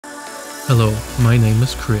Hello, my name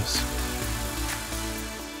is Chris.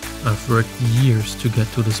 I've worked years to get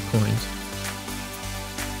to this point,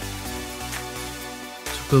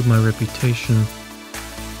 to build my reputation,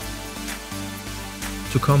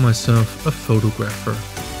 to call myself a photographer.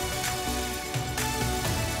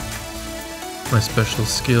 My special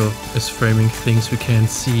skill is framing things we can't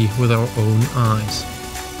see with our own eyes.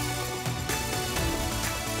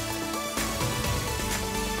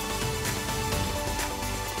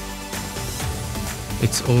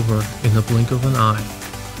 It's over in a blink of an eye.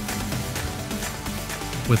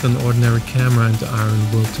 With an ordinary camera and the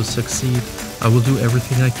iron will to succeed, I will do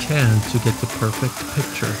everything I can to get the perfect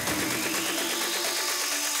picture.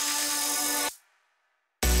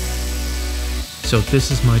 So this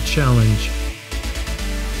is my challenge.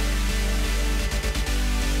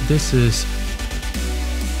 This is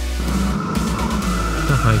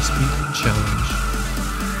the Highspeed Challenge.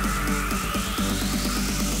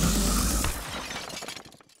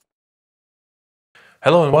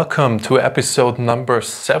 Hello and welcome to episode number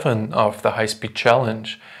 7 of the Highspeed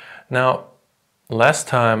Challenge. Now, last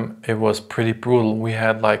time it was pretty brutal. We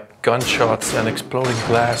had like gunshots and exploding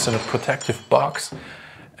glass in a protective box.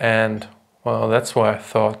 And well, that's why I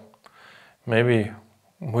thought maybe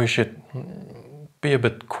we should be a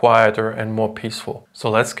bit quieter and more peaceful. So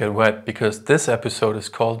let's get wet, because this episode is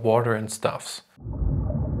called Water and Stuffs.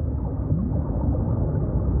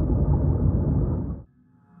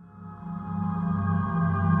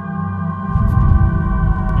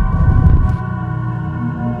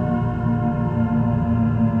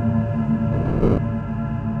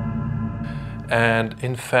 And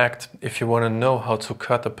in fact, if you want to know how to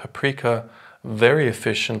cut a paprika very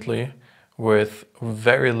efficiently with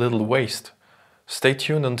very little waste, stay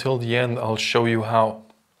tuned until the end. I'll show you how.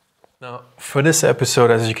 Now, for this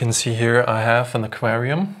episode, as you can see here, I have an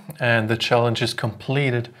aquarium, and the challenge is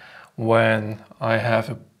completed when I have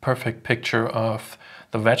a perfect picture of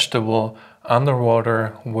the vegetable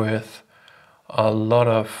underwater with a lot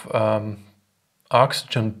of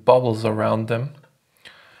oxygen bubbles around them.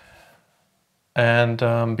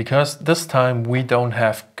 And because this time we don't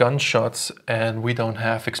have gunshots and we don't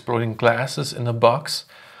have exploding glasses in the box,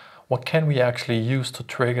 what can we actually use to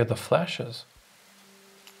trigger the flashes?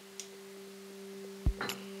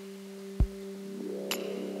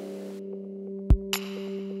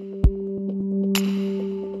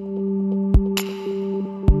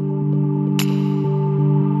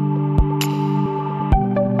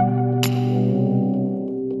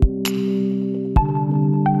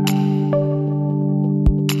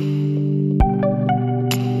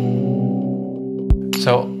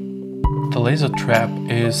 So the laser trap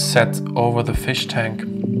is set over the fish tank,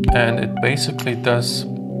 and it basically does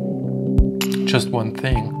just one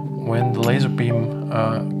thing. When the laser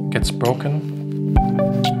beam gets broken,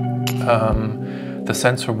 the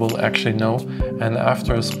sensor will actually know, and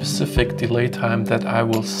after a specific delay time that I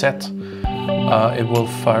will set, it will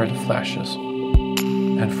fire the flashes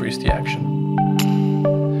and freeze the action.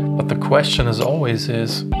 But the question as always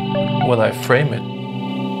is, will I frame it?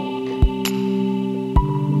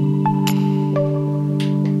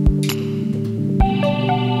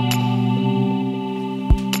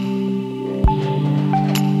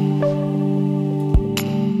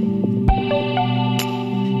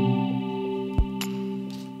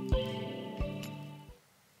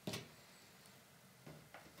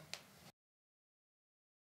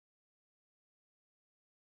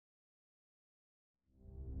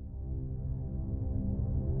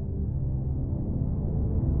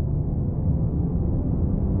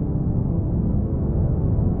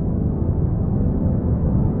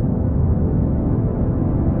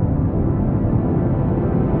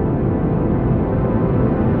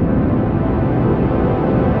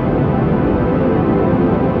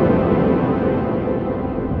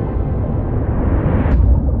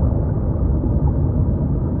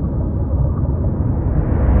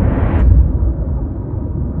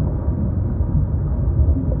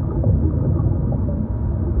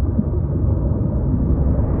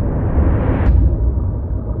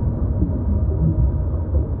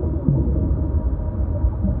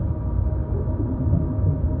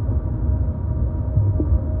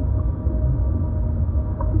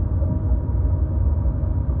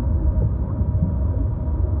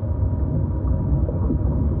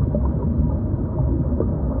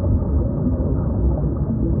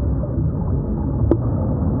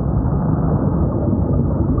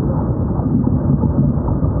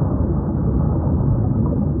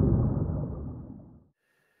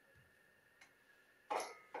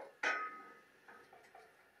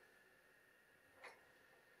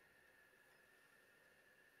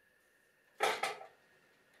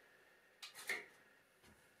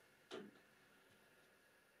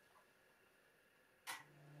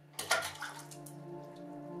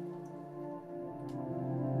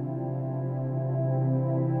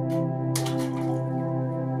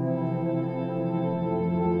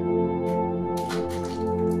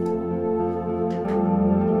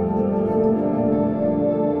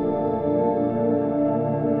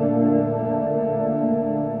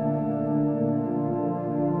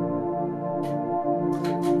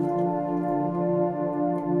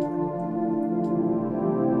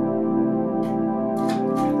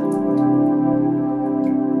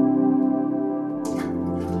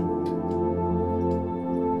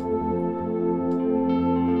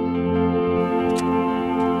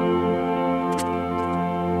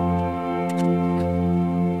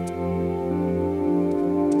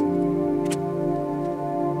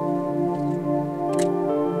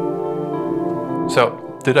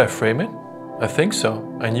 Did I frame it? I think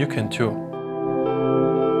so, and you can too.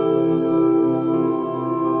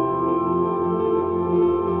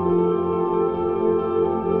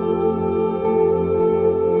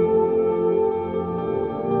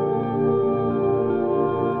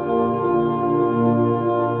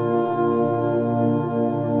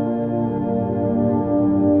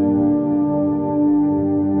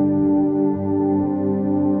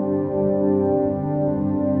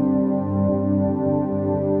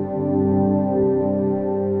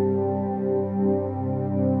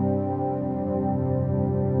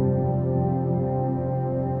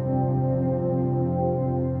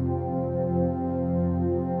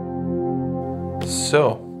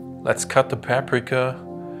 So, let's cut the paprika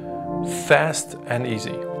fast and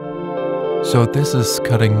easy. So this is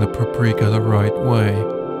cutting the paprika the right way.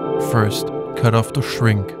 First, cut off the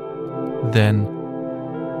shrink. Then,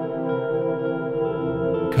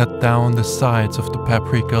 cut down the sides of the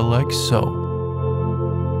paprika like so.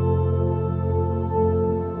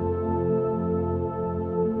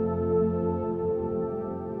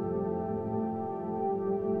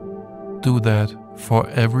 Do that for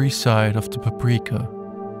every side of the paprika.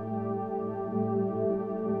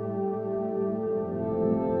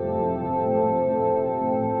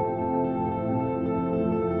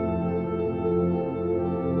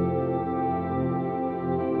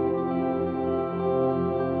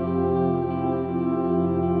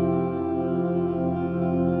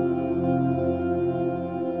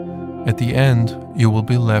 At the end, you will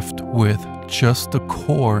be left with just the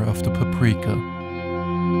core of the paprika.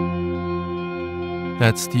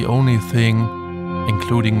 That's the only thing,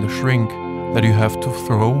 including the shrink, that you have to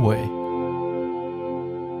throw away.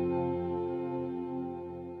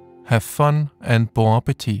 Have fun and bon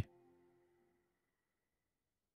appétit!